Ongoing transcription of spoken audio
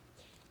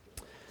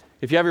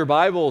If you have your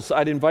Bibles,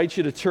 I'd invite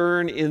you to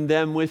turn in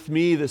them with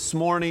me this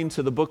morning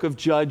to the book of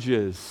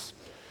Judges.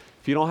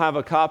 If you don't have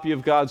a copy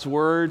of God's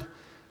Word,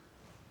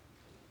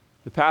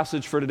 the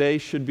passage for today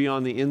should be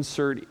on the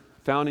insert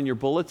found in your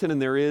bulletin, and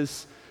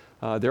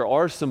there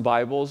are some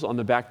Bibles on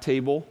the back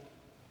table,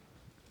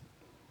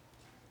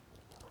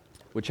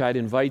 which I'd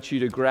invite you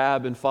to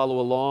grab and follow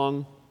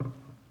along.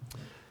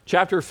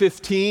 Chapter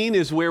 15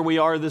 is where we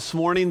are this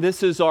morning.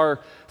 This is our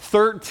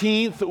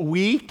 13th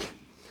week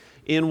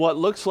in what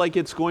looks like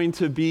it's going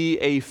to be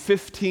a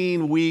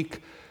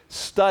 15-week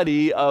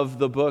study of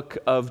the book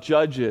of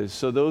Judges.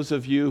 So those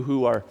of you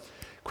who are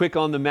quick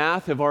on the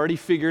math have already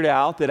figured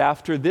out that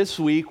after this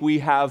week, we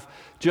have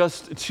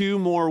just 2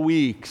 more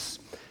weeks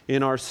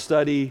in our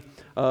study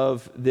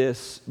of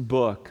this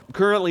book.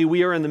 Currently,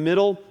 we are in the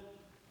middle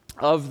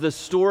of the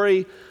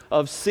story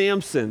of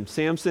Samson.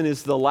 Samson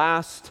is the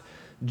last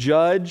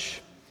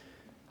judge.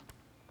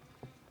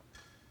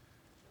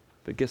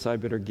 I guess I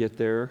better get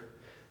there.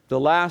 The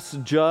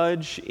last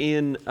judge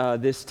in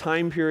this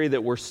time period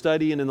that we're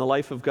studying in the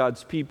life of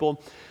God's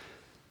people.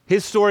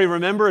 His story,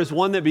 remember, is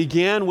one that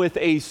began with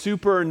a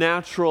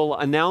supernatural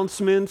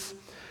announcement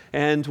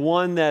and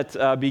one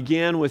that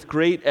began with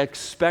great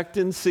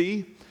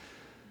expectancy,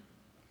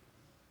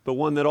 but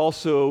one that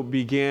also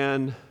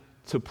began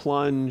to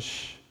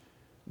plunge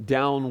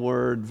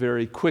downward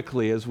very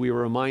quickly. As we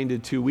were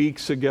reminded 2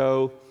 weeks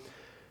ago,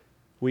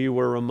 we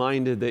were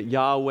reminded that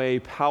Yahweh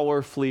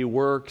powerfully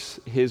works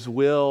His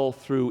will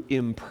through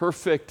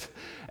imperfect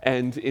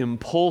and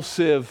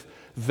impulsive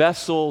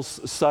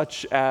vessels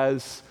such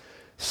as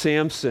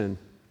Samson.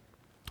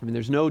 I mean,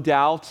 there's no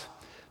doubt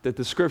that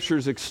the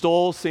Scriptures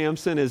extol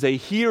Samson as a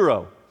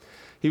hero.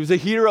 He was a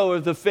hero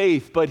of the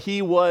faith, but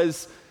he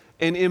was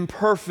an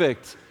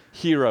imperfect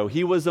hero.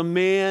 He was a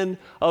man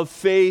of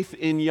faith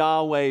in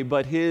Yahweh,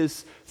 but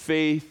his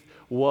faith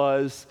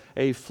was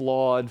a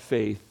flawed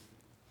faith.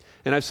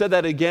 And I've said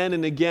that again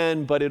and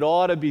again, but it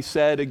ought to be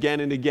said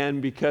again and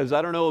again because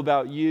I don't know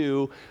about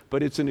you,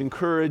 but it's an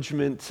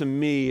encouragement to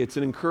me. It's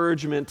an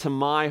encouragement to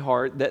my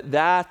heart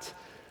that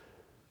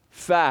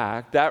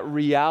fact, that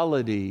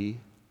reality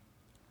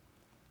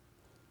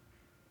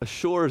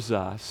assures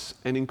us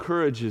and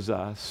encourages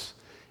us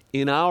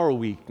in our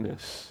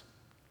weakness,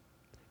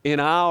 in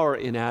our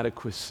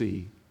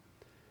inadequacy,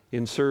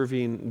 in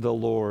serving the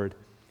Lord,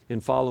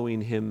 in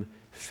following Him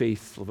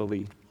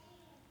faithfully.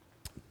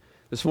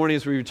 This morning,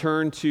 as we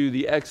return to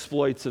the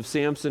exploits of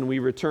Samson, we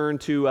return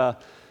to a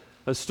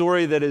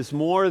story that is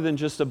more than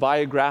just a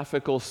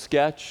biographical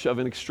sketch of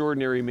an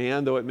extraordinary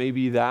man, though it may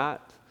be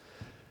that.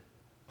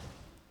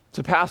 It's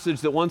a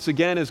passage that once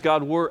again, as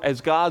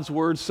God's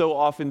Word so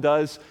often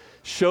does,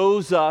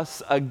 shows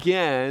us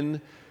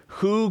again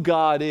who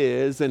God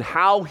is and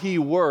how He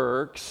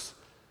works,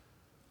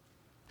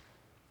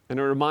 and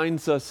it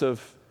reminds us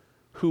of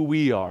who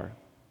we are.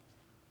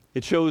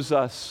 It shows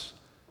us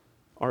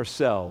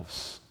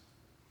ourselves.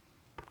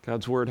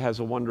 God's Word has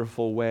a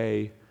wonderful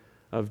way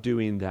of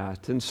doing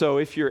that. And so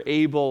if you're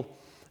able,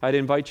 I'd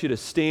invite you to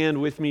stand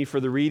with me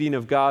for the reading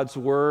of God's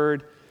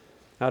Word.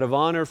 Out of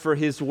honor for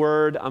His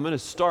Word, I'm going to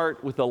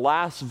start with the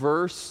last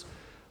verse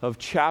of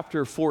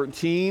chapter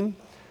 14,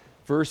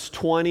 verse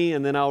 20,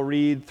 and then I'll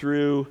read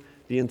through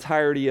the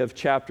entirety of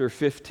chapter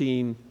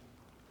 15.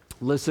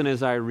 Listen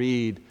as I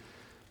read.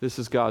 This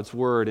is God's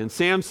Word. And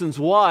Samson's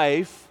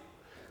wife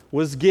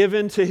was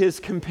given to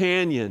his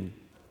companion,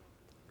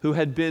 who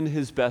had been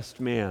his best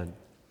man.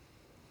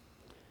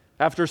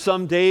 After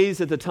some days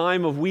at the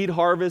time of wheat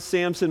harvest,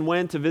 Samson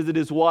went to visit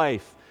his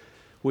wife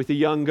with a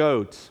young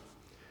goat.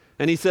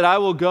 And he said, "I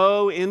will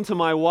go into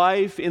my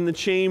wife in the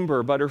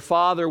chamber," but her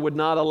father would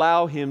not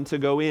allow him to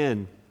go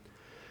in.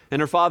 And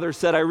her father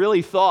said, "I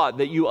really thought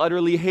that you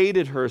utterly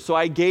hated her, so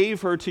I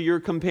gave her to your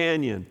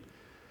companion.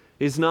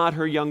 Is not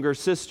her younger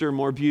sister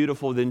more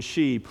beautiful than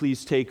she?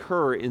 Please take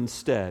her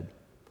instead."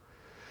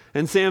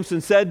 And Samson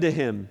said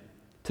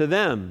to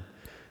them,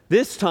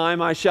 "This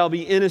time I shall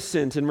be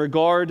innocent in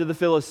regard to the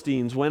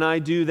Philistines when I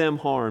do them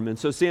harm." And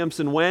so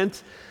Samson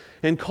went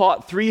and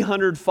caught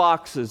 300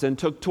 foxes and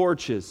took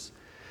torches.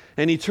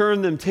 And he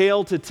turned them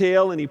tail to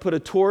tail, and he put a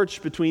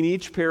torch between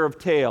each pair of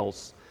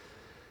tails.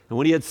 And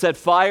when he had set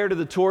fire to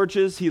the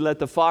torches, he let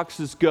the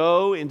foxes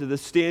go into the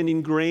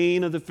standing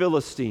grain of the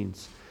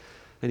Philistines.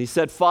 And he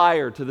set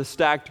fire to the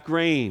stacked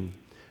grain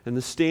and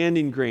the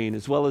standing grain,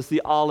 as well as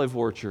the olive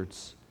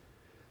orchards.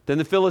 Then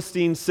the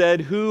Philistines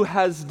said, "Who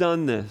has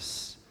done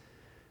this?"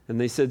 And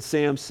they said,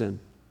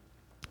 "Samson,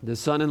 the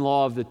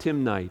son-in-law of the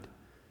Timnite,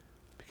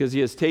 because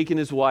he has taken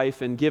his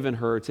wife and given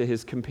her to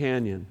his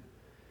companion."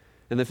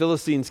 And the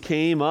Philistines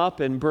came up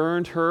and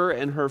burned her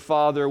and her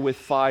father with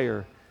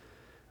fire.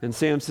 And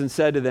Samson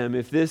said to them,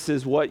 "If this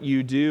is what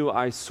you do,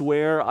 I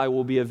swear I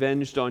will be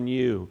avenged on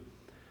you.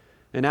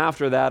 And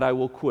after that I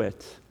will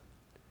quit."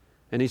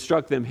 And he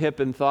struck them hip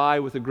and thigh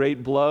with a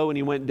great blow, and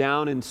he went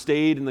down and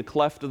stayed in the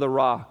cleft of the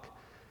rock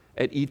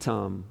at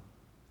Etam.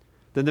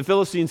 Then the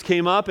Philistines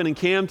came up and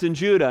encamped in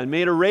Judah and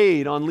made a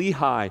raid on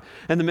Lehi.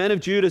 And the men of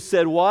Judah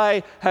said,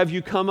 "Why have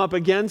you come up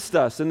against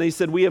us?" And they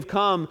said, "We have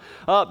come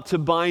up to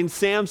bind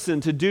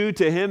Samson, to do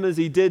to him as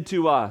he did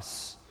to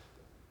us."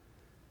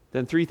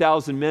 Then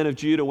 3,000 men of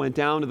Judah went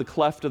down to the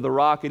cleft of the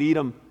rock at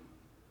Edom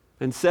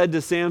and said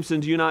to Samson,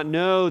 "Do you not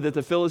know that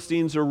the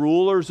Philistines are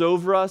rulers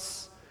over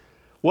us?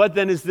 What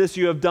then is this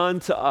you have done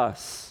to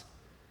us?"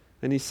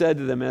 And he said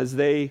to them, "As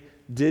they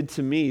did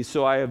to me,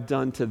 so I have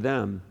done to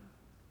them."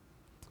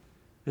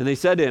 And they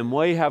said to him,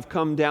 "We have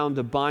come down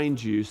to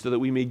bind you so that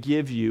we may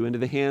give you into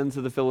the hands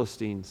of the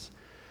Philistines."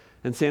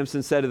 And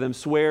Samson said to them,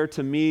 "Swear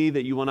to me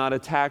that you will not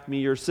attack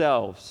me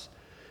yourselves."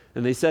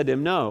 And they said to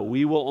him, "No,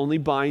 we will only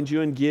bind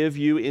you and give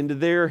you into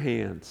their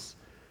hands.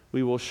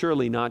 We will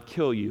surely not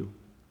kill you."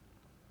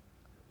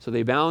 So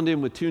they bound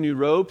him with 2 new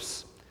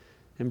ropes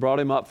and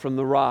brought him up from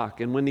the rock.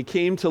 And when he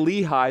came to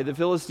Lehi, the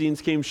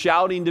Philistines came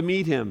shouting to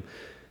meet him.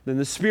 Then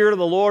the Spirit of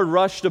the Lord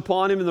rushed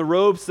upon him, and the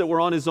ropes that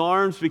were on his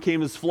arms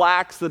became as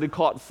flax that had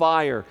caught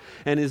fire,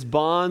 and his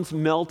bonds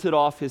melted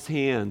off his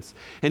hands.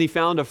 And he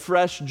found a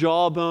fresh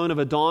jawbone of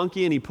a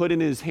donkey, and he put it in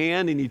his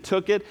hand, and he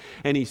took it,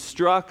 and he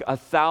struck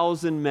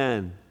 1,000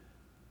 men.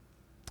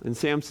 And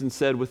Samson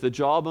said, "With the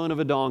jawbone of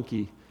a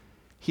donkey,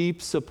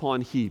 heaps upon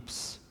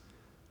heaps.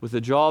 With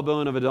the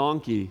jawbone of a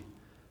donkey,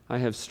 I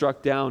have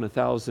struck down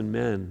 1,000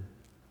 men."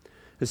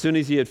 As soon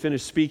as he had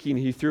finished speaking,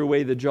 he threw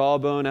away the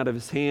jawbone out of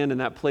his hand, and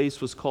that place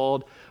was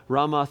called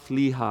Ramath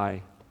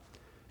Lehi.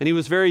 And he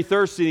was very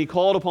thirsty, and he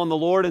called upon the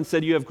Lord and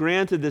said, "You have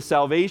granted this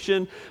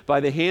salvation by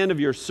the hand of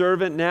your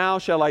servant. Now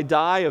shall I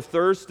die of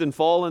thirst and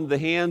fall into the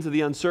hands of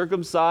the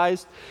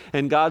uncircumcised?"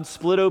 And God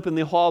split open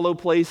the hollow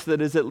place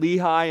that is at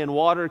Lehi, and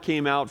water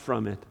came out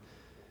from it.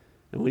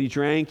 And when he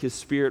drank, his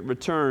spirit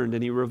returned,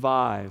 and he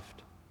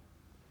revived.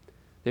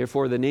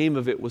 Therefore the name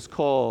of it was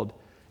called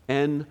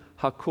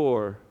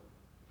En-Hakkore,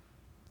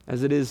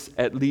 as it is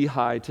at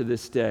Lehi to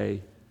this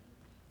day.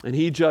 And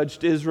he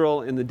judged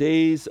Israel in the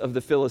days of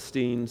the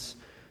Philistines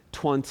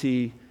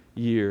 20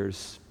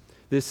 years.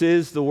 This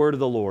is the word of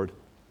the Lord.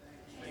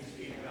 Thanks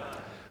be to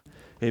God.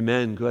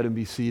 Amen. Go ahead and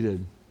be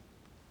seated.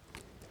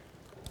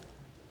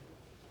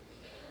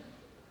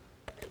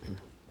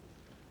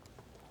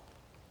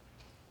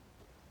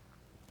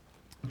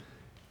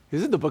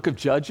 Isn't the book of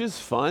Judges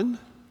fun?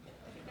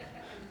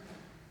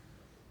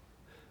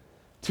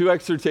 2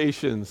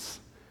 exhortations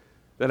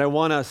that I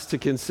want us to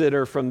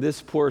consider from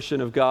this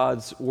portion of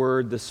God's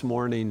word this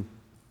morning.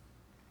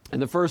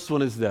 And the first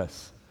one is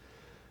this: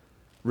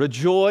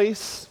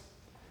 rejoice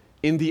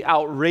in the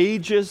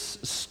outrageous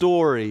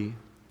story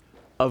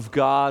of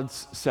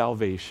God's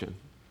salvation.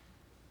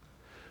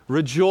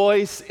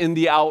 Rejoice in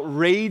the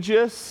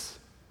outrageous,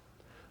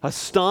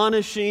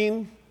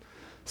 astonishing,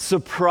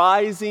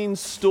 surprising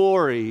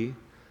story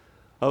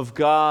of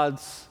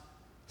God's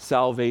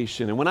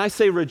salvation. And when I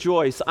say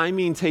rejoice, I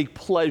mean take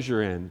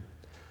pleasure in,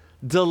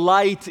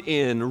 delight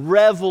in,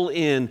 revel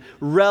in,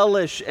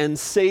 relish and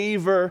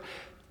savor,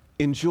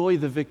 enjoy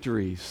the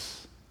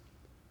victories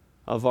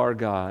of our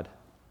God.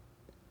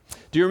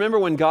 Do you remember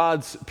when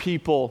God's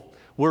people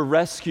were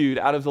rescued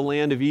out of the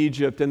land of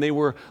Egypt and they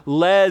were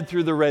led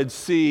through the Red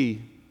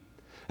Sea,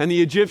 and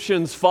the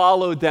Egyptians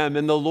followed them,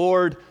 and the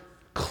Lord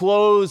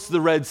closed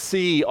the Red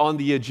Sea on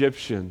the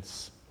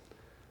Egyptians?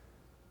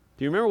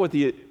 Do you remember what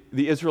the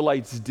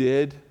Israelites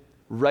did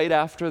right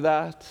after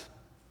that?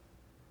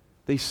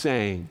 They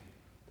sang.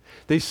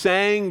 They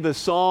sang the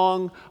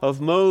song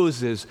of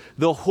Moses,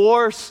 "The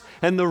horse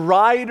and the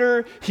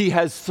rider he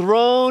has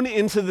thrown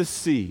into the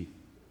sea."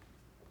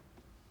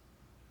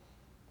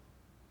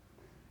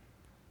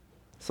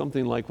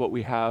 Something like what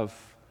we have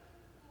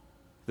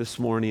this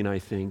morning, I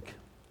think.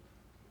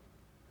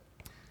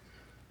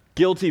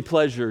 Guilty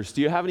pleasures.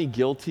 Do you have any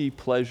guilty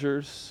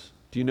pleasures?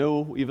 Do you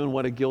know even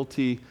what a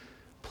guilty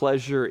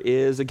pleasure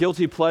is? A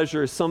guilty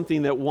pleasure is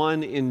something that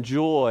one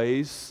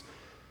enjoys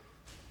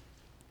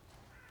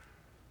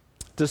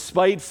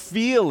despite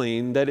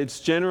feeling that it's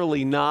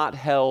generally not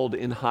held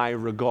in high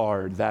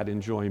regard, that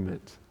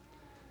enjoyment,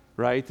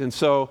 right? And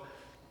so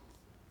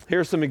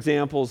here are some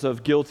examples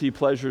of guilty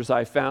pleasures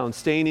I found.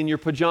 Staying in your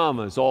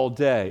pajamas all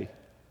day.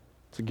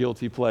 It's a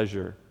guilty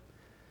pleasure.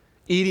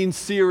 Eating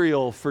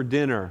cereal for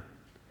dinner.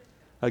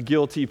 A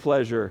guilty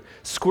pleasure.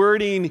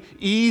 Squirting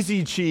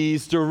Easy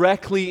Cheese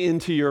directly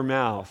into your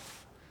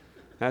mouth.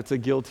 That's a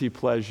guilty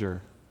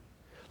pleasure.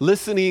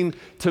 Listening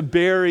to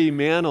Barry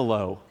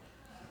Manilow.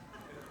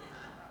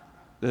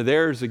 Now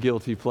there's a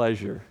guilty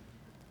pleasure.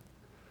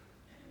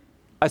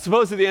 I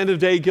suppose at the end of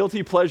the day,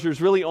 guilty pleasures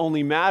really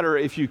only matter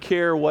if you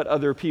care what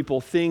other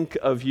people think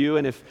of you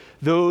and if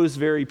those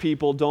very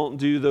people don't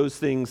do those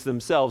things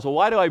themselves. Well,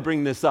 why do I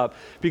bring this up?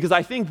 Because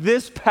I think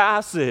this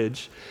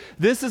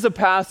is a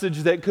passage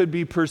that could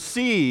be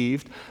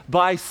perceived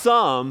by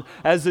some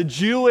as a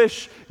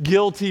Jewish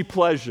guilty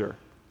pleasure.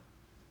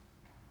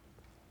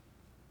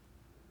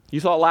 You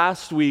thought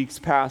last week's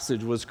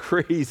passage was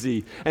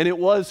crazy, and it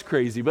was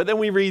crazy. But then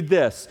we read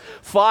this: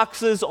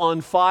 foxes on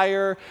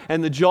fire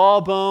and the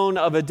jawbone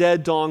of a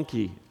dead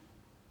donkey.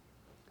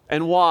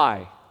 And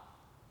why?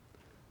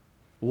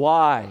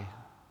 Why?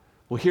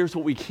 Well, here's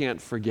what we can't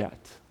forget.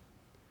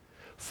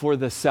 For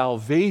the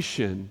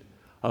salvation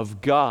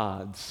of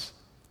God's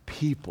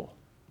people.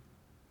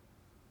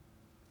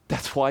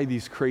 That's why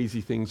these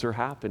crazy things are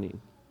happening.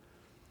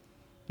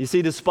 You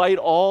see, despite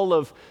all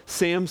of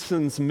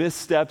Samson's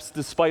missteps,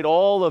 despite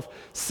all of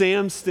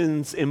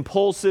Samson's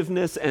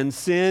impulsiveness and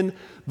sin,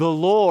 the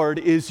Lord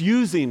is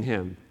using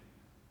him.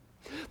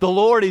 The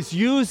Lord is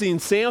using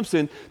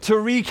Samson to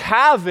wreak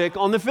havoc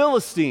on the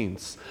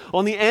Philistines,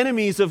 on the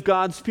enemies of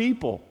God's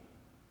people.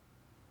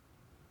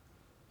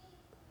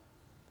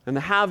 And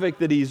the havoc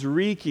that he's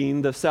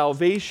wreaking, the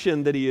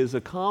salvation that he is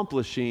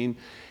accomplishing,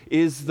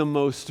 is the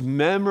most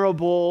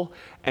memorable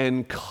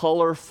and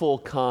colorful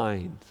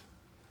kind.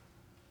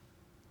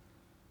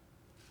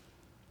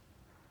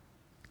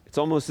 It's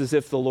almost as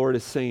if the Lord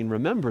is saying,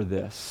 remember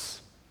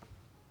this.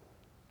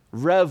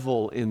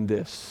 Revel in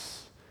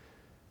this.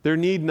 There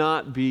need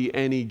not be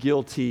any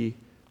guilty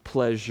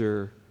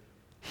pleasure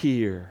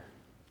here.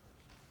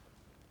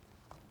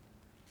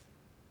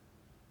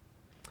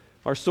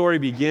 Our story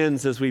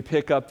begins as we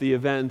pick up the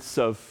events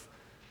of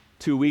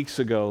 2 weeks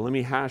ago. Let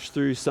me hash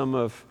through some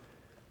of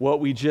what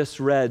we just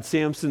read.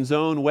 Samson's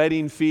own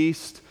wedding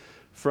feast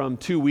from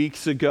 2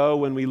 weeks ago,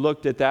 when we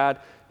looked at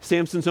that.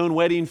 Samson's own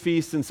wedding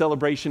feast and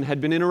celebration had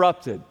been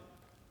interrupted.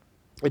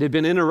 It had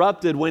been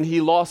interrupted when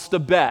he lost a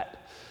bet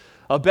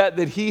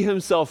that he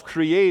himself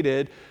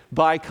created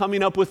by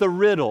coming up with a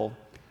riddle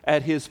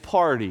at his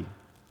party.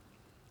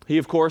 He,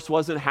 of course,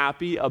 wasn't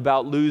happy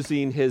about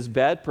losing his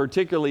bet,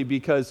 particularly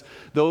because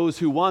those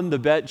who won the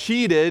bet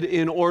cheated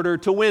in order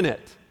to win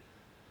it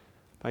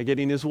by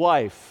getting his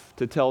wife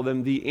to tell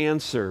them the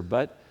answer.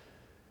 But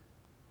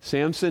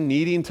Samson,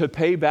 needing to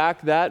pay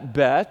back that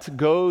bet,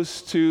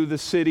 goes to the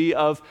city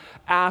of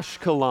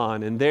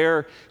Ashkelon, and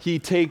there he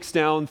takes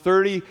down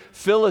 30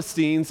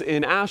 Philistines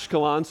in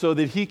Ashkelon so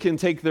that he can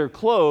take their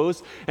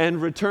clothes and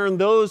return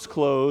those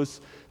clothes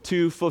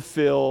to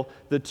fulfill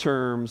the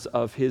terms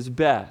of his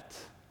bet.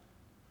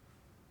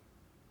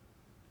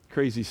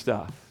 Crazy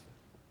stuff.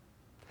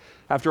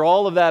 After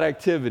all of that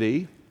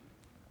activity,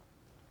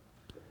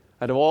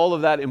 out of all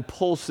of that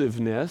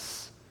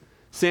impulsiveness,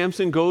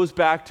 Samson goes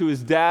back to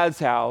his dad's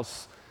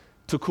house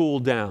to cool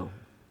down.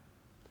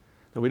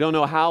 Now, we don't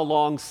know how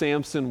long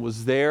Samson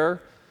was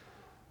there.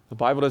 The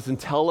Bible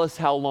doesn't tell us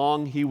how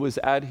long he was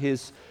at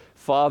his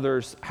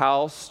father's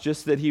house,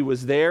 just that he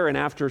was there, and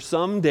after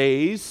some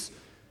days,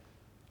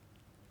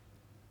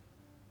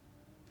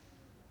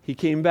 he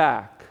came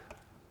back.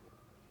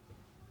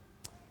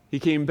 He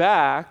came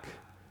back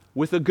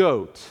with a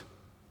goat.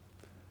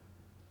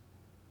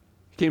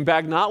 He came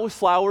back not with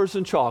flowers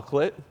and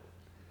chocolate,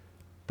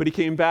 but he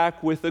came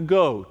back with a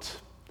goat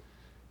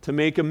to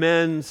make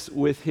amends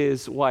with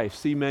his wife.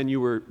 See, men,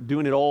 you were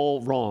doing it all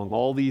wrong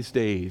all these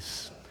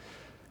days.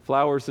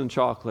 Flowers and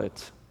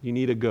chocolate. You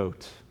need a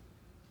goat.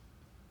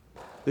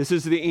 This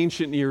is the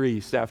ancient Near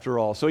East, after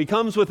all. So he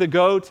comes with a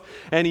goat,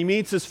 and he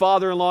meets his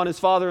father-in-law, and his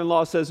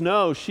father-in-law says,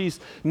 no,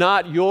 she's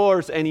not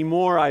yours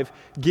anymore. I've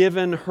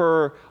given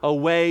her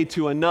away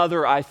to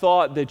another. I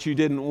thought that you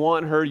didn't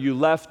want her. You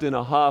left in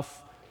a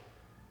huff.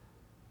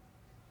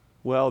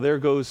 Well, there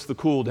goes the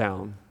cool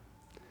down.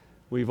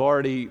 We've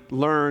already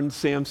learned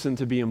Samson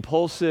to be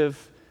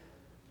impulsive,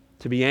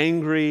 to be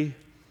angry,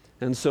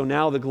 and so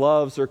now the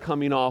gloves are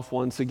coming off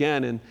once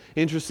again. And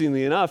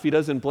interestingly enough, he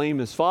doesn't blame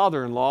his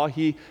father-in-law.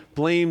 He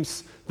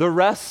blames the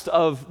rest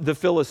of the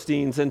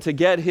Philistines. And to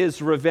get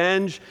his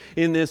revenge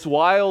in this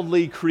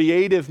wildly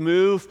creative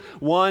move,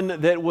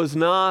 one that was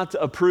not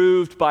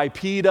approved by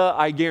PETA,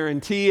 I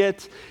guarantee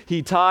it,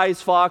 he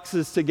ties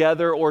foxes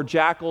together, or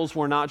jackals,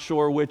 we're not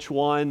sure which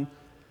one.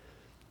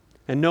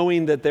 And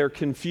knowing that their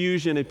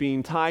confusion at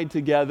being tied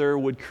together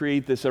would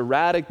create this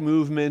erratic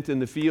movement in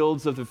the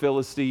fields of the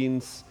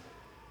Philistines,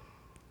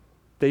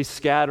 they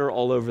scatter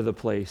all over the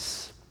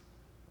place.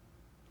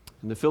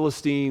 And the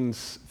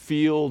Philistines'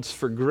 fields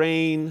for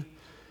grain,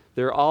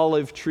 their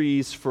olive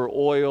trees for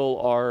oil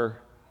are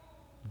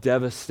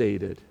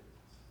devastated.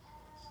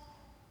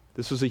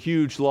 This was a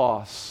huge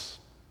loss,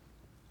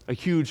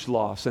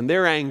 and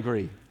they're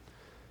angry.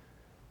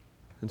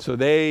 And so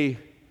they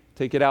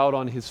take it out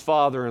on his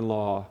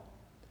father-in-law,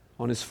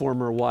 on his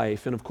former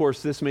wife. And of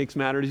course, this makes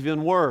matters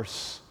even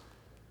worse.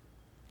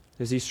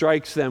 As he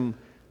strikes them,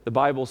 the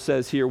Bible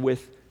says here,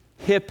 with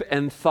hip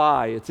and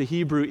thigh. It's a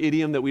Hebrew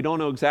idiom that we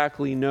don't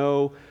exactly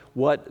know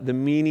what the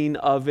meaning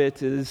of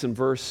it is. In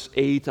verse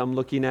 8 I'm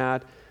looking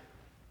at,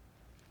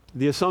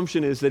 the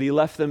assumption is that he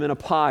left them in a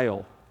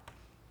pile.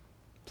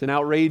 It's an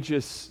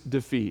outrageous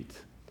defeat.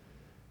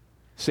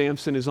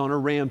 Samson is on a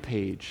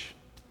rampage.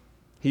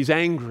 He's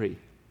angry.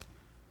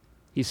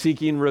 He's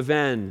seeking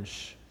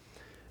revenge.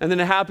 And then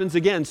it happens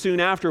again soon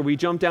after. We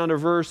jump down to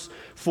verse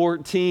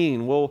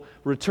 14. We'll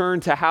return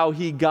to how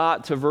he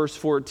got to verse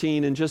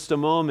 14 in just a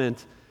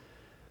moment.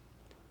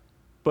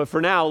 But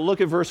for now,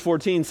 look at verse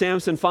 14.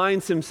 Samson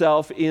finds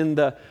himself in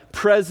the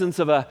presence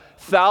of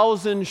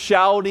 1,000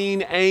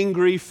 shouting,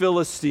 angry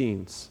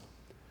Philistines.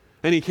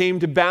 And he came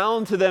to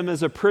bound to them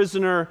as a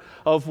prisoner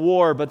of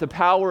war. But the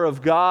power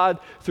of God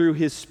through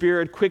his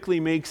Spirit quickly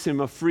makes him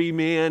a free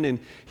man, and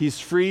he's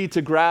free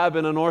to grab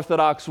an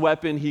unorthodox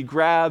weapon. He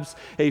grabs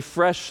a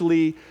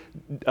fresh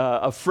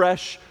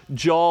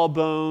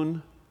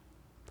jawbone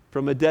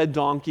from a dead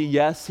donkey.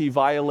 Yes, he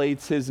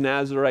violates his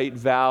Nazirite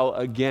vow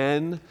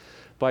again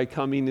by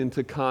coming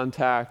into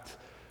contact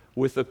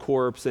with a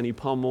corpse, and he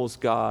pummels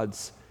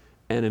God's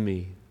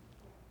enemy.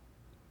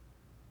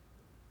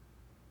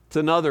 It's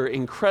another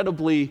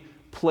incredibly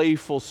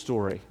playful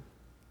story,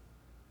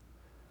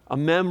 a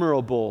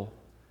memorable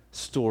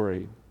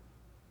story,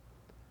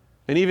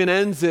 and even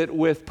ends it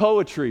with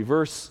poetry.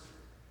 Verse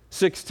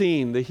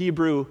 16, the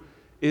Hebrew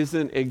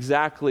isn't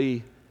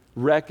exactly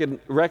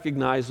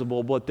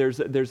recognizable, but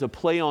there's a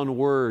play on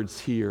words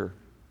here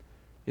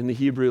in the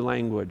Hebrew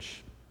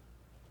language.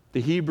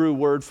 The Hebrew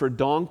word for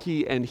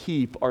donkey and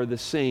heap are the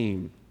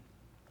same.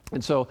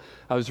 And so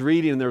I was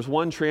reading, and there's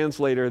one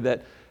translator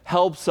that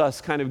helps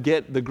us kind of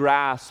get the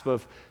grasp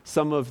of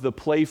some of the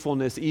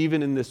playfulness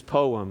even in this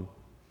poem.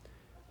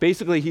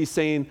 Basically, he's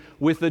saying,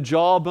 with the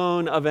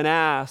jawbone of an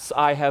ass,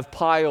 I have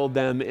piled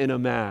them in a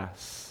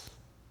mass.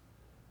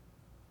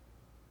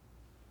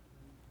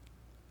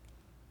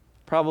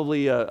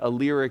 Probably a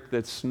lyric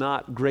that's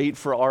not great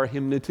for our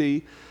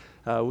hymnody,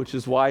 which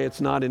is why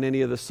it's not in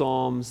any of the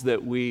psalms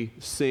that we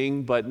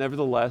sing, but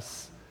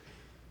nevertheless,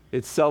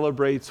 it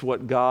celebrates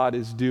what God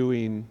is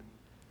doing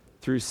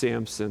through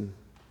Samson.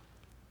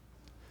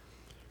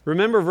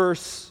 Remember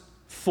verse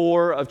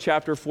 4 of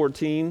chapter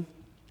 14?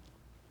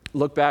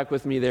 Look back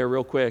with me there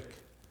real quick.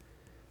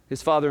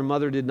 His father and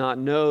mother did not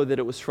know that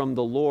it was from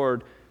the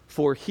Lord,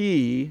 for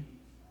we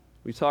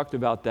talked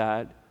about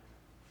that,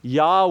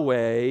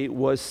 Yahweh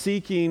was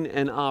seeking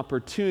an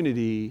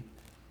opportunity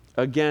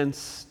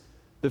against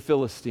the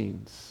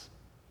Philistines.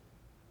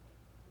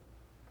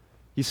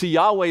 You see,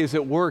 Yahweh is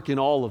at work in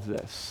all of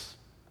this.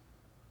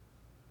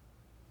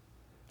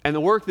 And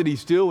the work that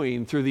he's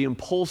doing through the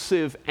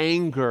impulsive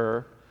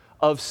anger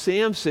of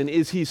Samson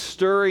is he's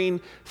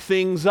stirring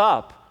things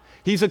up.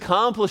 He's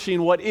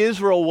accomplishing what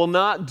Israel will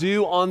not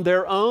do on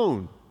their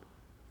own.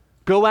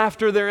 Go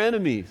after their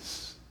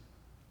enemies.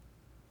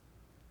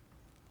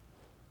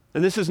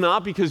 And this is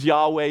not because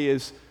Yahweh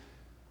is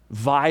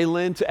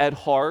violent at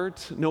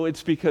heart. No,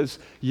 it's because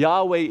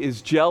Yahweh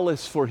is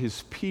jealous for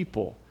his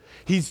people.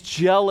 He's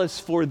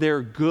jealous for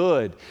their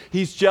good.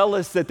 He's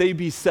jealous that they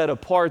be set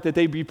apart, that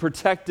they be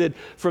protected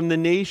from the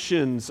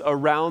nations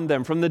around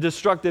them, from the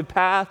destructive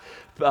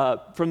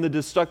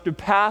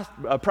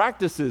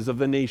practices of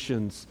the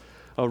nations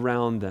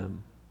around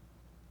them.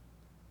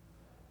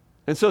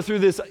 And so through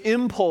this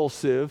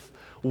impulsive,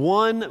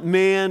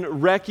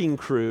 one-man wrecking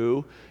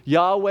crew,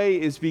 Yahweh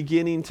is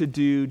beginning to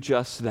do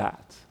just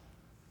that.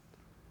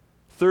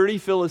 30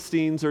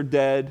 Philistines are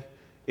dead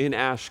in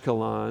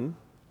Ashkelon.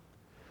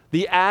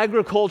 The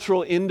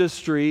agricultural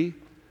industry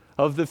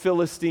of the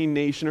Philistine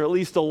nation, or at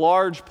least a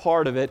large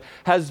part of it,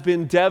 has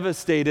been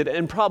devastated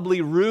and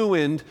probably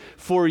ruined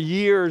for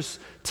years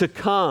to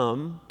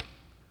come.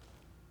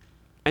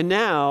 And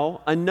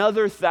now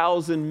another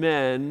 1,000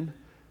 men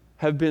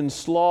have been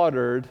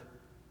slaughtered,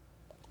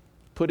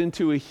 put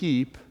into a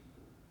heap,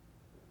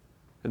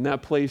 and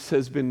that place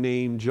has been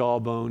named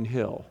Jawbone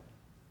Hill.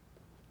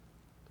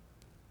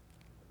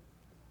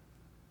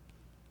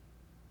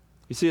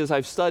 You see, as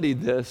I've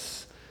studied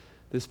this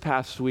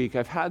past week,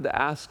 I've had to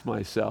ask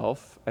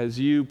myself, as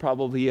you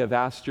probably have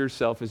asked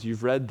yourself as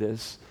you've read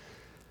this,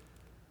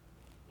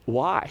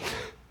 why?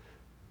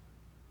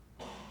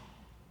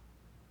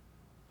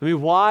 I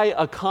mean, why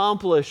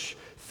accomplish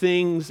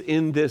things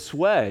in this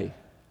way?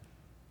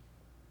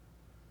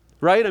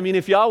 Right? I mean,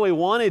 if Yahweh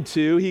wanted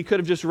to, he could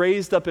have just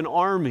raised up an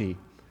army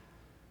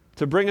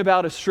to bring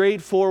about a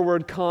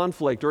straightforward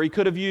conflict, or he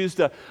could have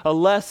used a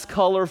less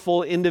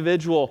colorful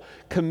individual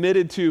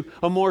committed to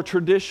a more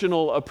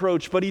traditional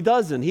approach, but he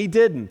doesn't. He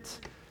didn't.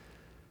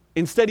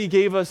 Instead, he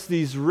gave us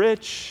these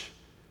rich,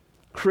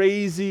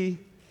 crazy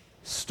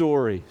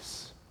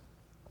stories.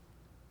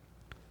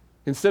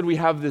 Instead, we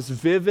have this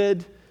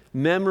vivid,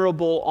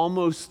 memorable,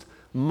 almost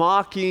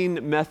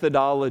mocking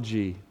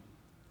methodology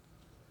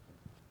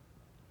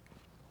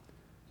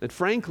that,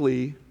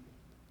 frankly,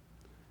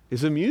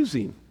 is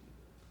amusing.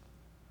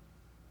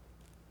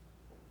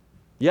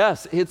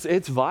 Yes,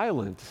 it's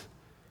violent.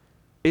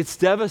 It's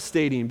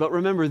devastating. But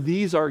remember,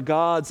 these are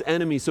God's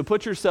enemies. So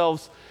put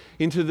yourselves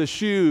into the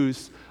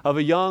shoes of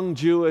a young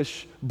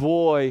Jewish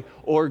boy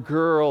or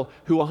girl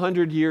who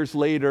 100 years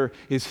later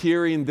is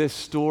hearing this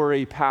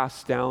story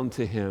passed down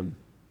to him.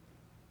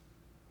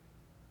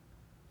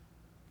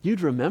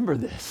 You'd remember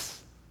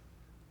this.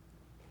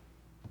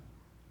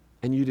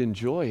 And you'd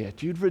enjoy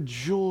it. You'd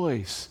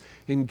rejoice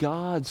in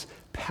God's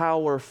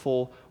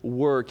powerful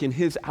work, in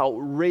his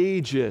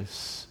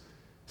outrageous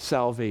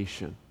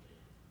salvation.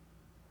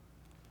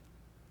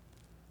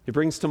 It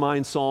brings to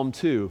mind Psalm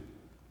 2.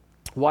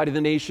 Why do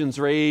the nations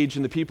rage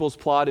and the peoples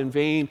plot in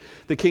vain?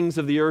 The kings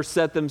of the earth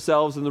set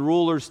themselves, and the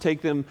rulers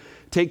take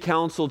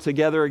counsel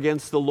together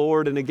against the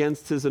Lord and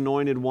against his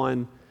anointed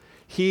one.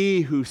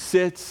 He who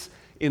sits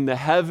in the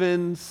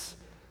heavens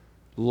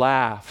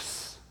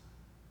laughs.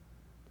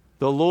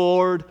 The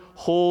Lord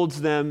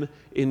holds them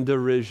in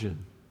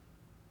derision.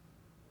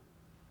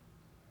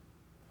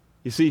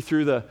 You see,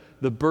 through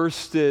the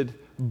busted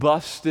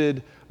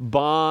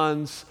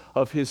bonds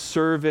of his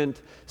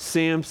servant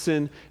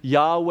Samson,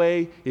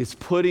 Yahweh is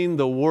putting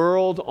the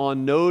world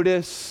on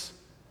notice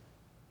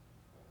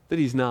that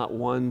he's not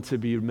one to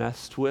be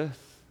messed with.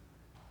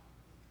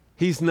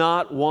 He's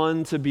not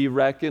one to be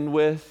reckoned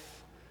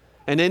with.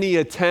 And any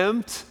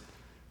attempt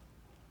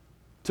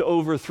to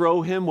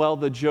overthrow him, well,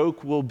 the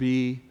joke will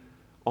be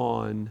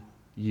on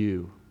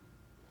you.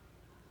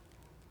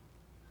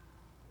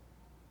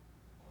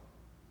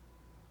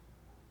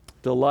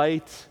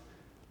 Delight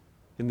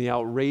in the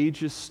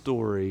outrageous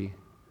story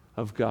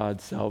of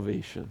God's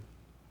salvation.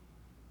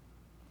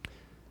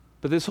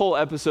 But this whole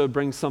episode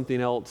brings something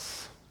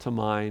else to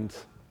mind.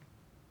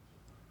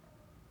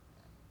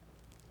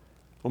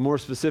 Or more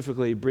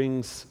specifically,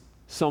 brings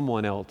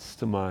someone else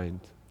to mind.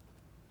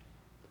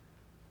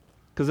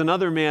 Because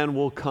another man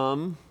will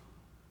come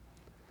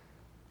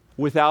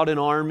without an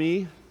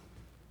army,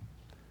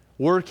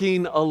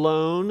 working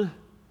alone.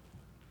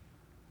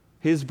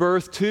 His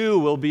birth too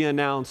will be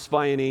announced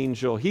by an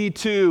angel. He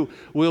too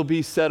will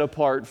be set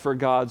apart for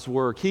God's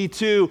work. He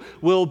too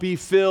will be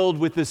filled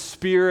with the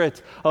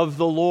Spirit of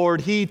the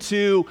Lord. He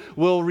too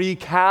will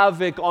wreak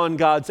havoc on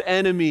God's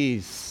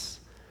enemies.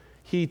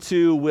 He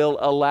too will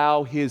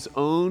allow his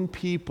own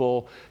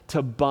people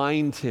to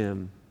bind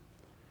him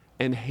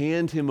and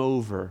hand him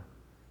over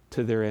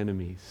to their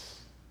enemies.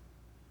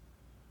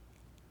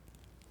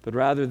 But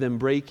rather than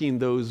breaking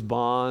those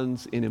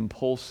bonds in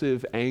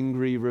impulsive,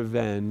 angry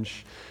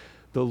revenge,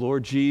 the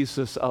Lord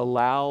Jesus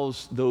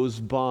allows those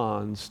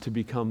bonds to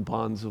become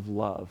bonds of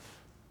love.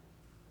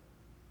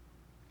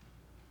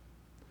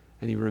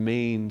 And he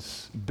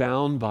remains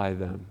bound by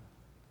them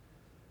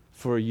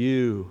for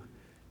you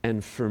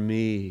and for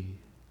me.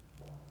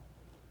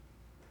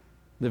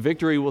 The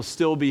victory will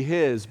still be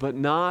his, but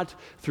not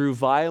through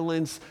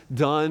violence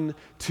done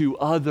to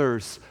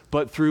others,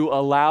 but through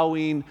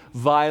allowing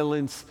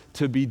violence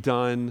to be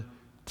done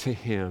to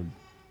him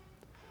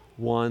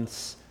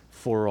once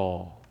for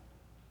all.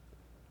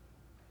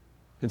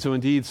 And so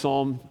indeed,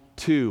 Psalm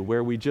 2,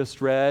 where we just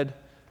read,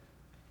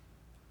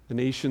 the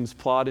nations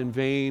plot in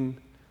vain,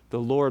 the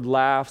Lord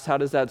laughs. How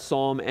does that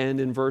psalm end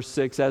in verse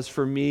 6? As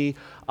for me,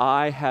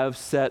 I have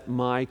set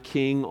my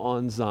king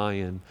on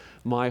Zion,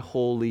 my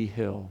holy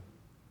hill.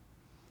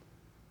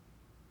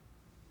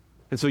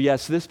 And so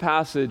yes, this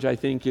passage, I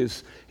think,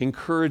 is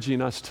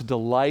encouraging us to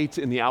delight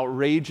in the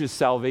outrageous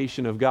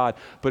salvation of God,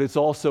 but it's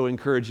also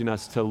encouraging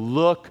us to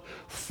look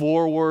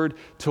forward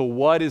to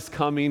what is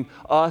coming,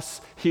 us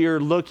here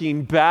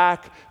looking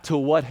back to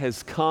what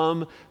has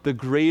come. The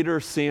greater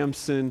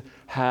Samson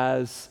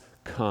has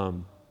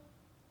come.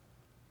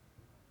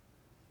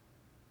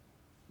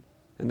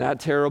 And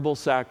that terrible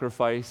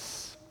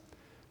sacrifice,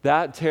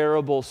 that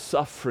terrible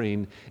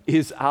suffering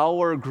is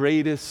our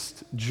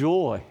greatest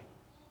joy.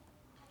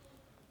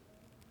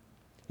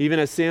 Even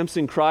as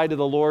Samson cried to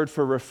the Lord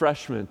for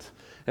refreshment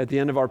at the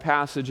end of our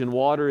passage and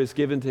water is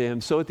given to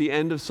him, so at the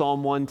end of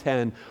Psalm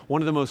 110,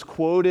 one of the most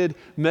quoted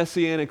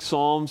messianic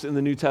psalms in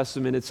the New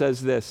Testament, it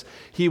says this: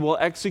 He will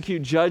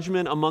execute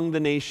judgment among the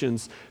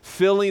nations,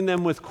 filling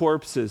them with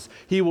corpses.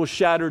 He will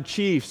shatter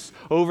chiefs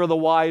over the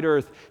wide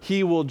earth.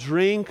 He will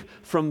drink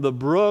from the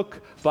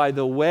brook by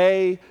the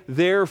way,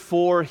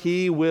 therefore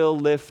he will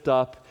lift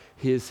up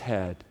his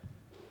head.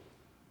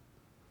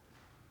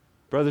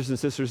 Brothers and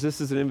sisters, this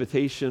is an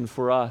invitation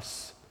for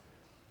us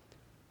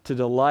to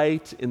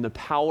delight in the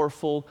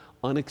powerful,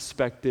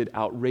 unexpected,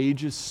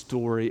 outrageous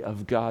story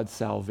of God's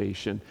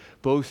salvation,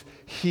 both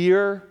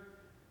here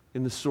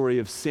in the story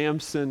of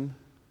Samson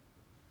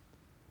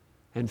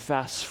and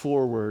fast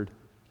forward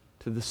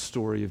to the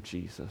story of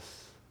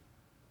Jesus.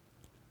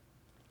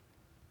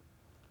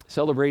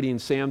 Celebrating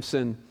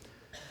Samson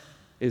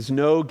is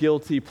no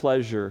guilty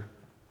pleasure,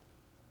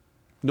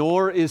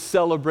 nor is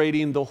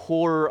celebrating the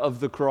horror of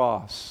the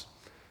cross.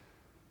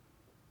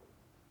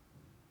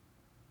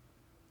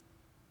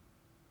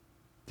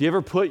 Do you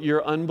ever put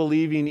your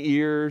unbelieving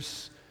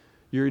ears,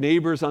 your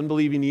neighbor's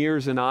unbelieving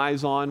ears and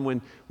eyes on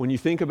when you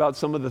think about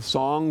some of the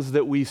songs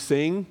that we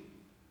sing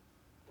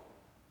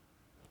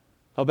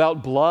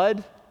about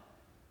blood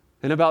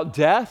and about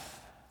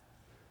death,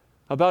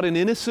 about an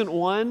innocent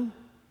one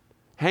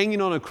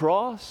hanging on a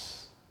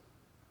cross?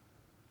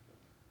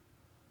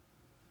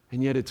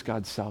 And yet it's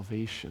God's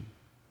salvation,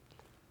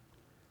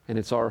 and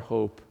it's our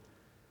hope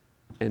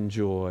and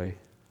joy.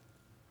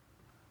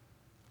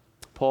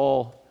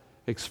 Paul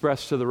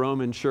expressed to the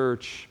Roman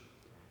church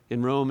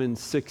in Romans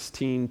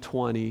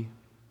 16:20,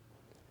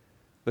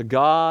 the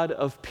God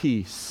of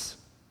peace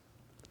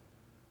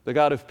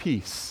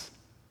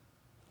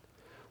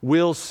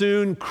will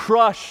soon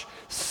crush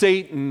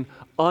Satan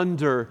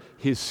under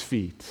his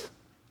feet.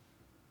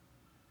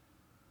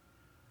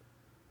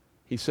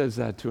 He says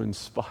that to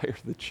inspire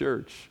the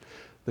church.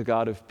 The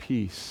God of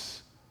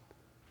peace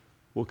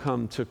will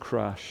come to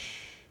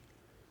crush.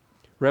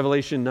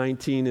 Revelation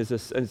 19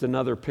 is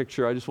another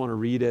picture. I just want to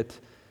read it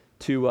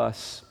to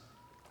us.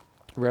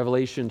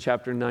 Revelation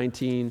chapter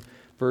 19,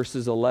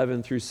 verses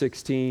 11 through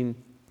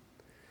 16.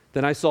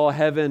 Then I saw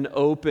heaven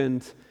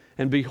opened,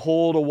 and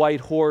behold, a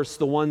white horse.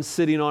 The one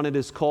sitting on it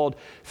is called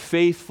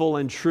Faithful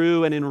and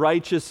True, and in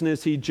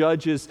righteousness he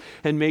judges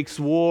and makes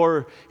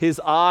war. His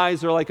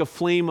eyes are like a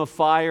flame of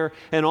fire,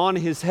 and on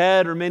his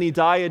head are many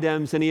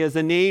diadems, and he has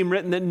a name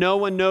written that no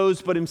one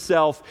knows but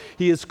himself.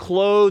 He is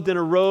clothed in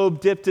a robe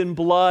dipped in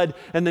blood,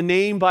 and the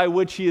name by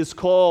which he is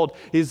called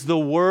is the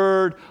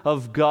Word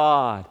of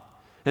God.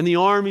 And the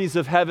armies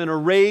of heaven,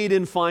 arrayed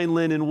in fine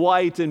linen,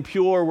 white and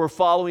pure, were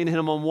following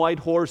him on white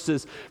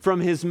horses. From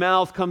his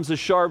mouth comes a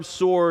sharp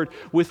sword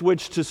with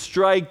which to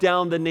strike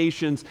down the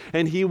nations,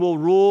 and he will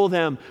rule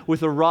them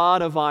with a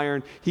rod of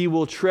iron. He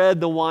will tread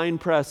the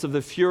winepress of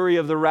the fury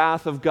of the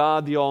wrath of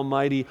God the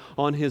Almighty.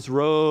 On his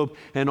robe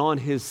and on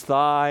his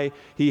thigh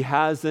he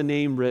has the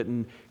name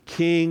written,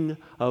 King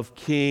of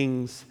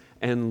Kings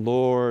and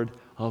Lord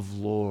of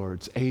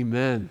Lords.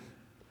 Amen.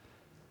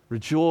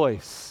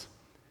 Rejoice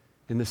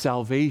in the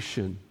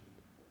salvation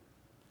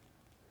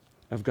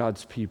of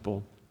God's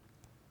people.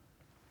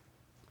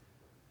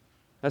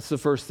 That's the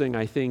first thing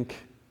I think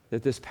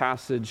that this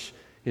passage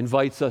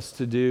invites us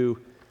to do.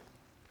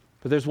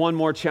 But there's one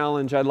more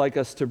challenge I'd like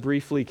us to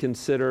briefly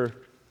consider.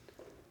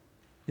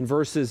 In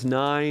verses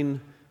 9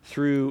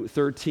 through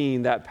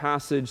 13, that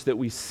passage that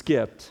we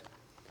skipped.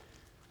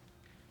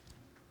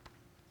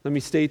 Let me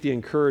state the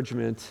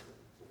encouragement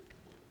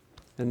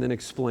and then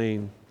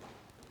explain.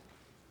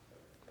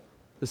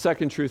 The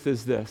second truth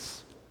is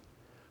this: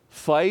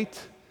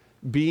 fight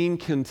being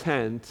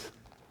content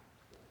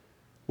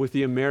with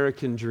the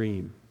American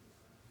dream.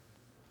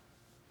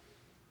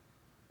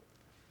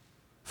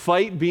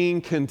 Fight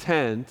being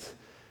content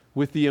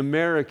with the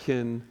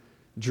American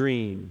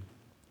dream.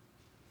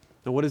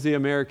 Now, what is the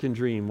American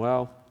dream?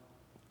 Well,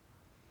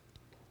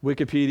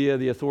 Wikipedia,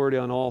 the authority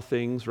on all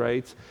things,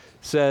 right,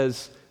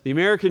 says the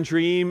American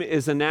dream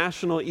is a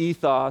national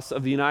ethos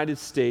of the United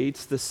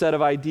States, the set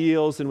of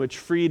ideals in which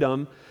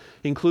freedom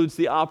includes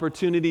the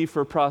opportunity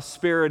for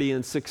prosperity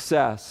and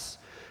success,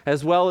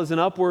 as well as an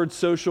upward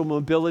social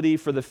mobility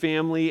for the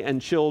family and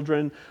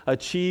children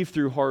achieved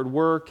through hard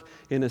work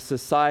in a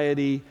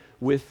society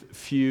with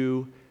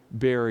few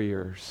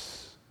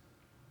barriers.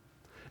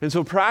 And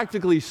so,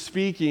 practically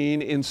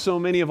speaking, in so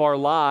many of our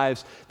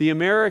lives, the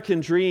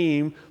American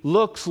dream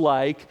looks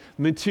like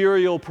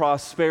material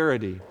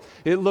prosperity.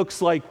 It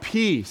looks like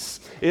peace.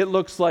 It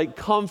looks like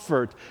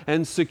comfort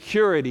and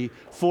security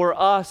for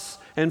us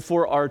and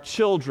for our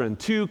children.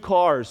 2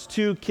 cars,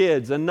 2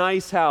 kids, a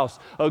nice house,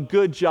 a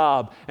good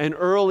job, an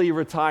early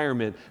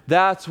retirement.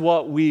 That's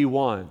what we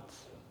want.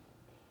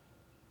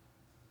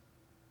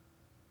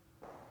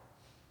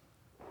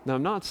 Now,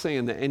 I'm not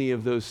saying that any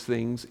of those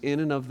things in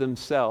and of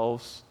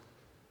themselves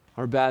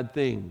are bad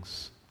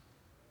things.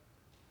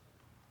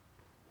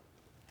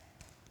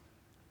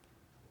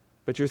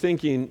 But you're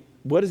thinking,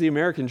 what does the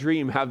American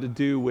dream have to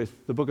do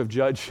with the book of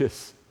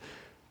Judges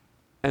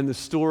and the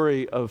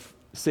story of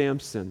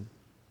Samson?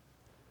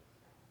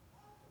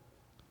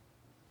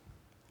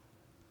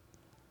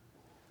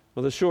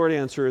 Well, the short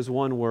answer is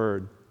one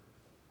word: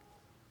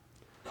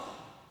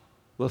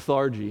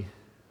 lethargy.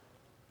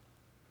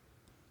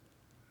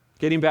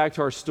 Getting back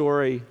to our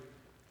story,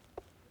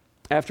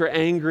 after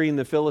angering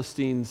the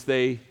Philistines,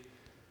 they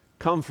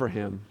come for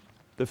him.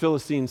 The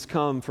Philistines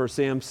come for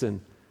Samson.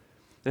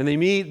 And they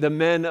meet the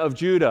men of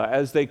Judah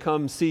as they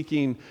come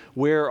seeking,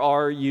 "Where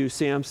are you,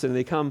 Samson?"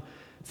 They come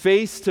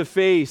face to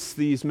face,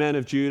 these men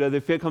of Judah.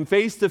 They come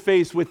face to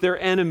face with their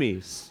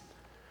enemies,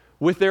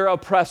 with their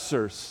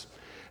oppressors.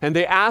 And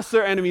they ask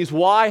their enemies,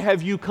 "Why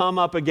have you come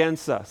up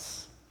against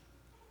us?"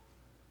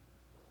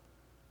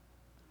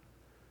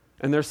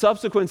 And their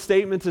subsequent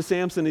statement to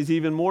Samson is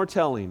even more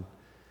telling.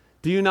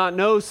 "Do you not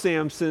know,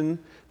 Samson,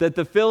 that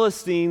the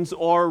Philistines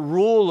are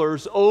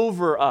rulers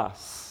over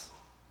us?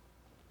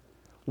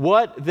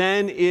 What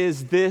then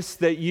is this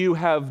that you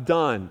have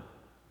done?"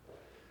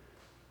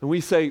 And we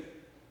say,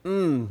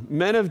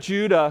 men of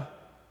Judah,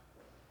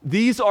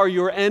 these are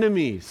your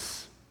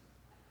enemies.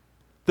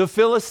 The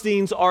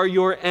Philistines are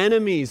your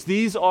enemies.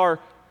 These are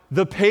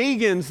the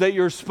pagans that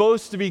you're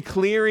supposed to be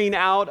clearing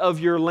out of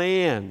your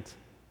land.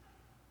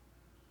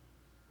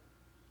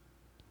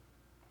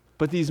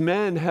 But these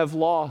men have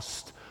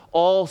lost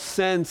all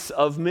sense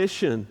of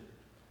mission.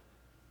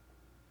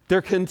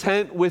 They're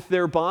content with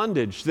their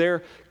bondage.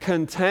 They're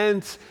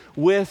content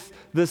with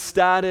the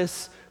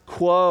status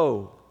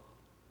quo.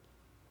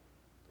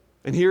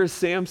 And here's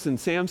Samson.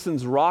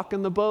 Samson's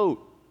rocking the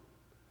boat.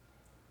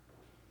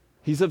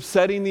 He's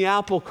upsetting the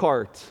apple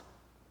cart.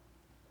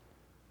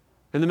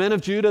 And the men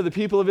of Judah, the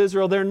people of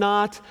Israel, they're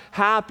not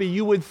happy.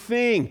 You would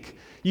think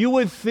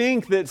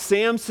that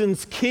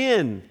Samson's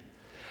kin,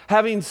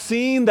 having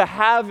seen the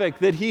havoc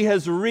that he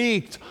has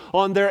wreaked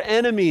on their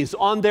enemies,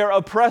 on their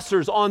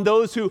oppressors, on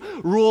those who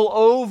rule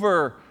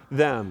over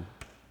them,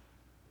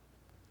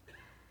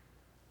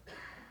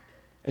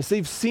 as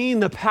they've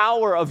seen the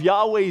power of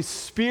Yahweh's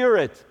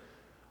Spirit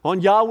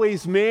on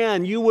Yahweh's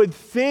man, you would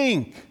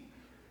think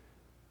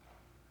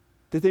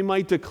that they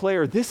might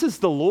declare, "This is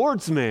the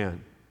Lord's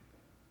man.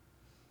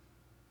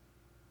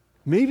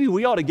 Maybe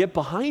we ought to get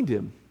behind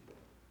him."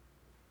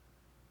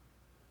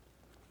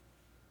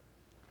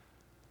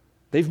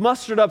 They've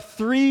mustered up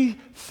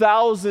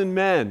 3,000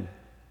 men,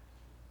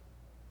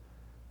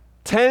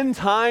 10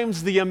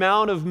 times the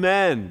amount of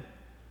men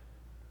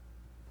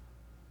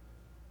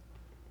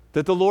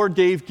that the Lord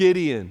gave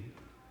Gideon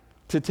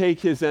to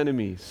take his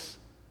enemies.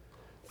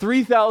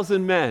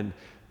 3,000 men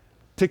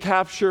to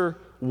capture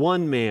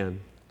one man.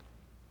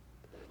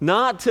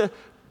 Not to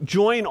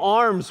join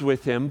arms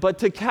with him, but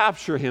to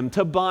capture him,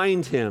 to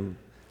bind him.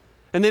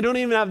 And they don't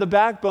even have the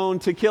backbone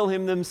to kill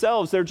him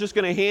themselves. They're just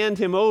going to hand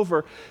him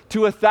over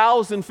to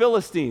 1,000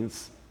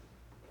 Philistines.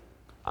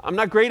 I'm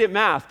not great at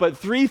math, but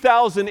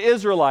 3,000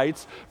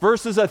 Israelites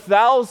versus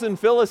 1,000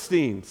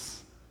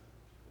 Philistines.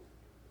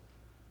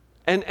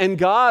 And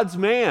God's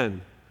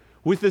man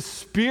with the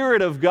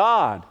Spirit of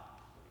God.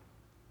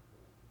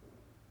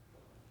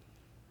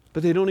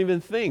 But they don't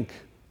even think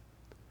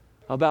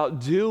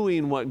about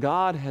doing what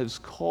God has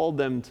called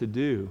them to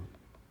do,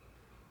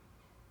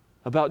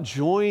 about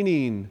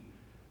joining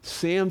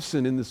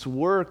Samson in this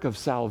work of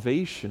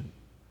salvation.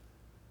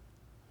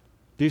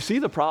 Do you see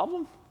the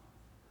problem?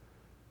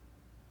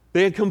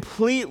 They had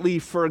completely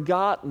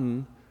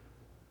forgotten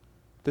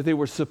that they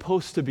were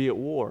supposed to be at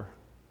war.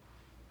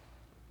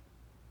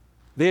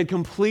 They had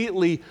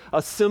completely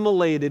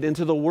assimilated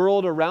into the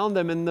world around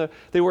them, and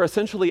they were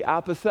essentially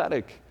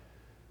apathetic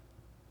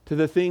to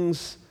the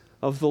things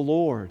of the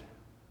Lord.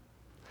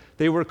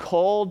 They were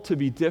called to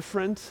be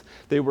different.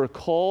 They were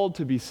called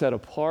to be set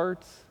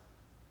apart.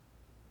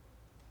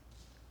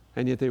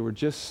 And yet they were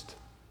just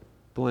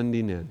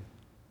blending in.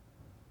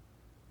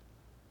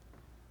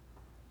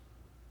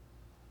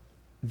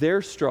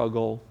 Their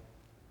struggle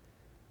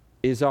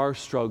is our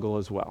struggle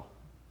as well.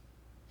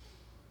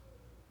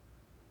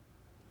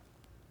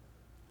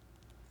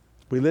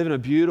 We live in a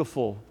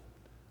beautiful,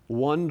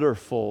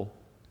 wonderful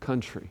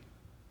country.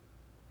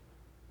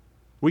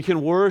 We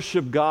can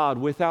worship God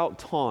without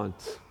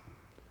taunt,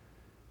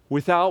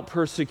 without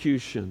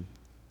persecution.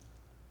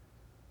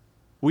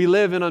 We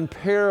live in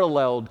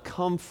unparalleled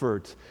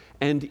comfort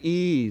and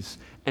ease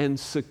and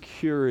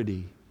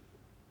security.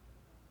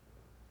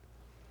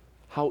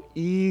 How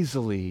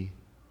easily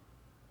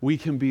we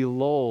can be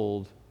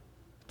lulled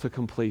to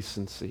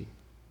complacency.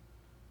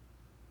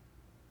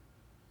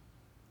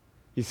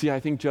 You see, I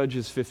think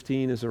Judges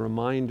 15 is a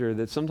reminder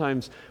that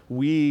sometimes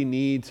we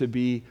need to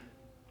be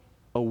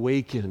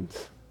awakened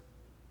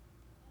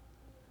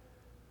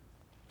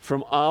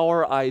from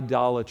our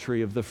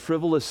idolatry of the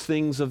frivolous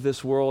things of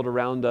this world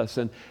around us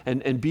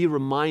and be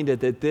reminded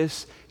that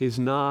this is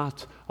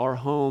not our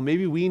home.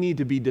 Maybe we need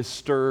to be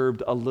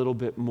disturbed a little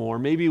bit more.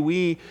 Maybe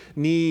we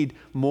need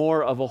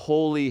more of a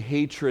holy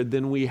hatred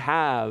than we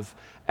have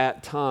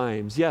at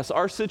times. Yes,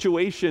 our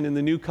situation in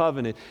the new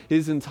covenant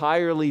is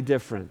entirely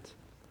different.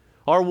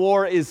 Our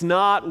war is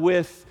not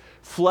with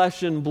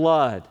flesh and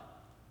blood,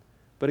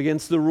 but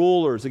against the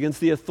rulers,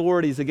 against the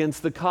authorities,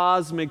 against the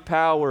cosmic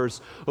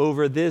powers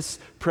over this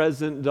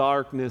present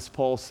darkness,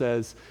 Paul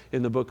says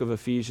in the book of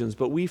Ephesians.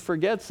 But we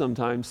forget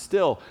sometimes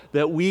still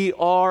that we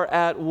are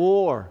at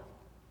war,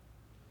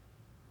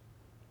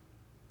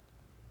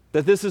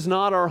 that this is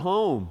not our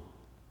home,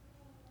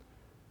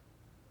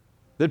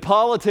 that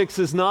politics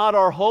is not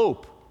our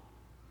hope,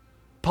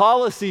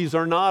 policies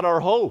are not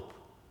our hope.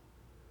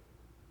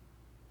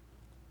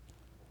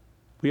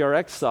 We are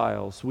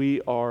exiles,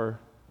 we are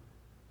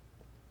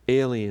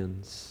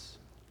aliens.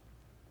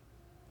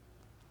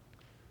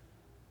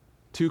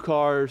 2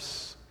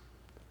 cars,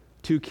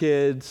 2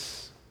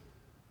 kids,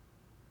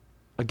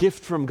 a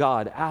gift from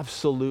God,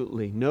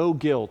 absolutely. No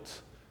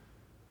guilt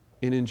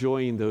in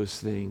enjoying those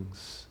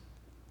things.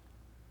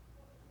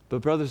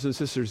 But brothers and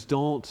sisters,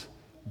 don't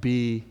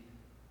be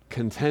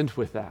content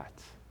with that.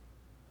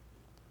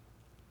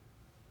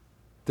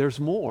 There's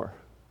more.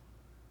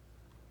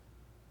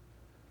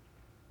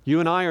 You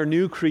and I are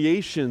new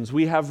creations.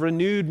 We have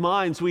renewed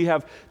minds. We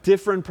have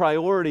different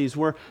priorities.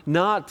 We're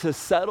not to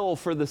settle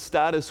for the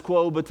status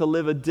quo, but to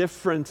live a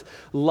different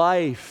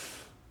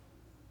life.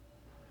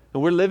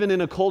 And we're living in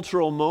a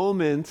cultural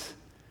moment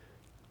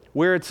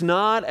where it's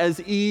not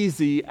as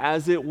easy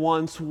as it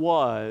once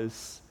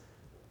was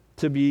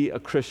to be a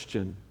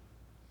Christian.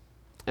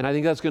 And I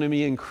think that's going to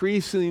be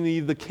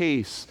increasingly the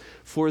case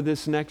for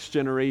this next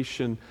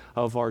generation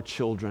of our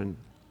children.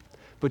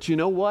 But you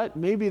know what?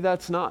 Maybe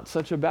that's not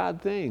such a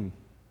bad thing.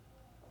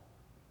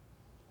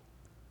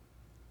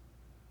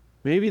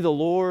 Maybe the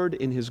Lord,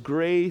 in His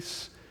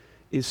grace,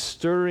 is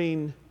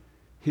stirring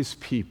His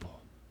people.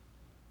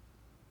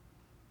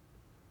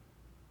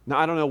 Now,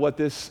 I don't know what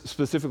this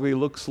specifically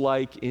looks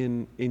like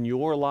in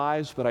your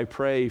lives, but I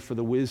pray for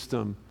the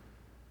wisdom,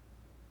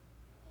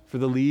 for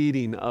the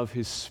leading of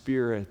His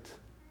Spirit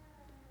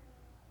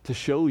to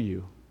show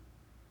you,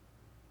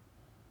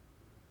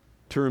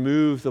 to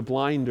remove the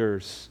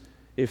blinders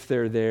if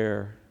they're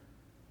there,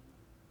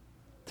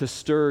 to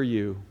stir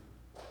you,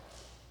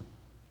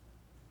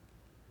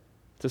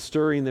 It's a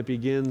stirring that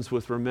begins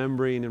with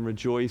remembering and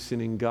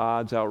rejoicing in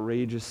God's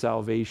outrageous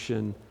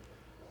salvation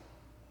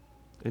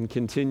and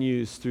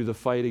continues through the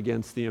fight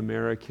against the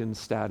American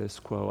status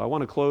quo. I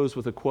want to close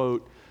with a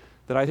quote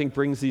that I think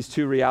brings these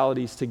two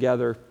realities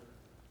together.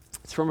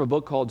 It's from a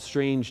book called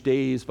Strange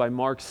Days by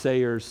Mark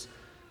Sayers,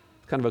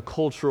 kind of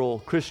a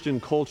Christian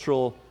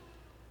cultural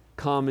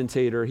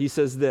commentator. He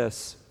says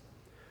this: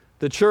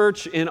 "The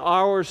church in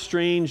our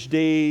strange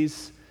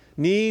days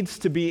needs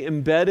to be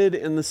embedded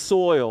in the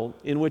soil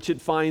in which it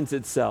finds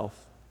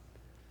itself,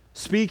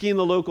 speaking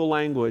the local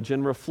language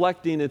and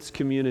reflecting its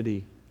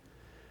community.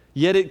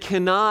 Yet it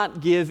cannot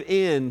give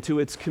in to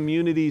its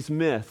community's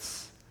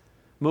myths,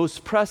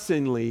 most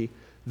pressingly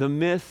the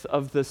myth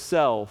of the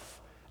self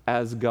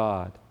as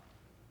God.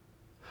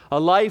 A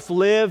life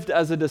lived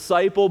as a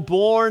disciple,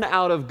 born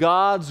out of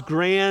God's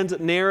grand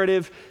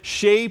narrative,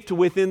 shaped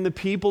within the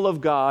people of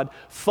God,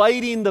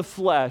 fighting the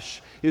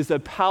flesh, is a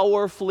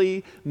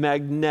powerfully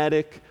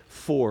magnetic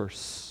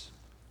force.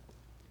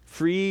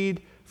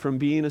 Freed from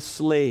being a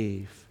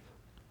slave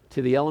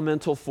to the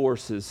elemental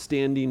forces,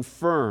 standing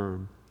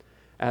firm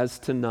as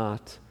to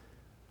not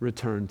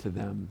return to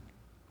them."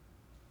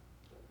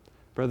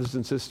 Brothers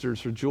and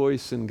sisters,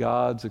 rejoice in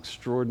God's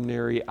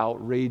extraordinary,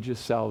 outrageous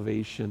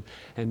salvation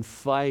and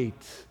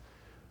fight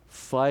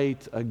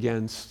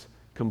against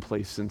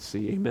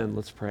complacency. Amen.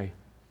 Let's pray.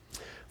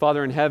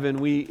 Father in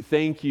heaven, we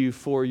thank you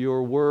for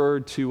your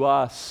word to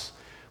us.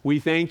 We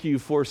thank you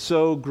for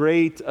so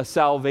great a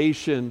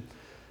salvation,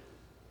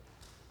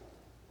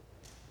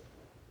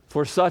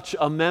 for such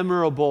a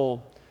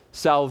memorable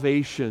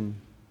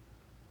salvation.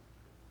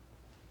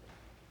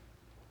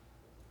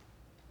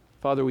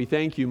 Father, we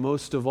thank you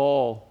most of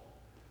all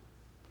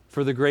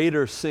for the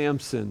greater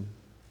Samson,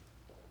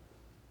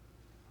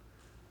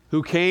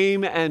 who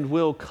came and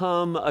will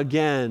come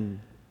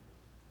again.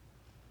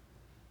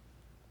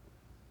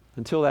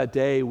 Until that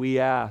day, we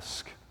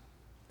ask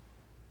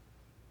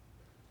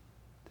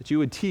that you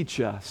would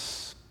teach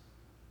us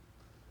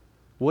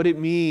what it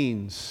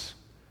means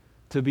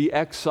to be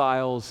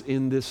exiles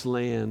in this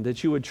land,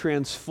 that you would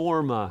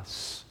transform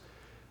us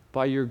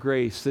by your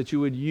grace, that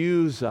you would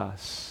use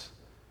us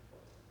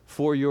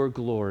for your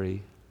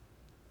glory.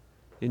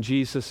 In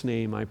Jesus'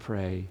 name I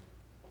pray.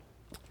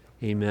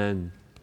 Amen.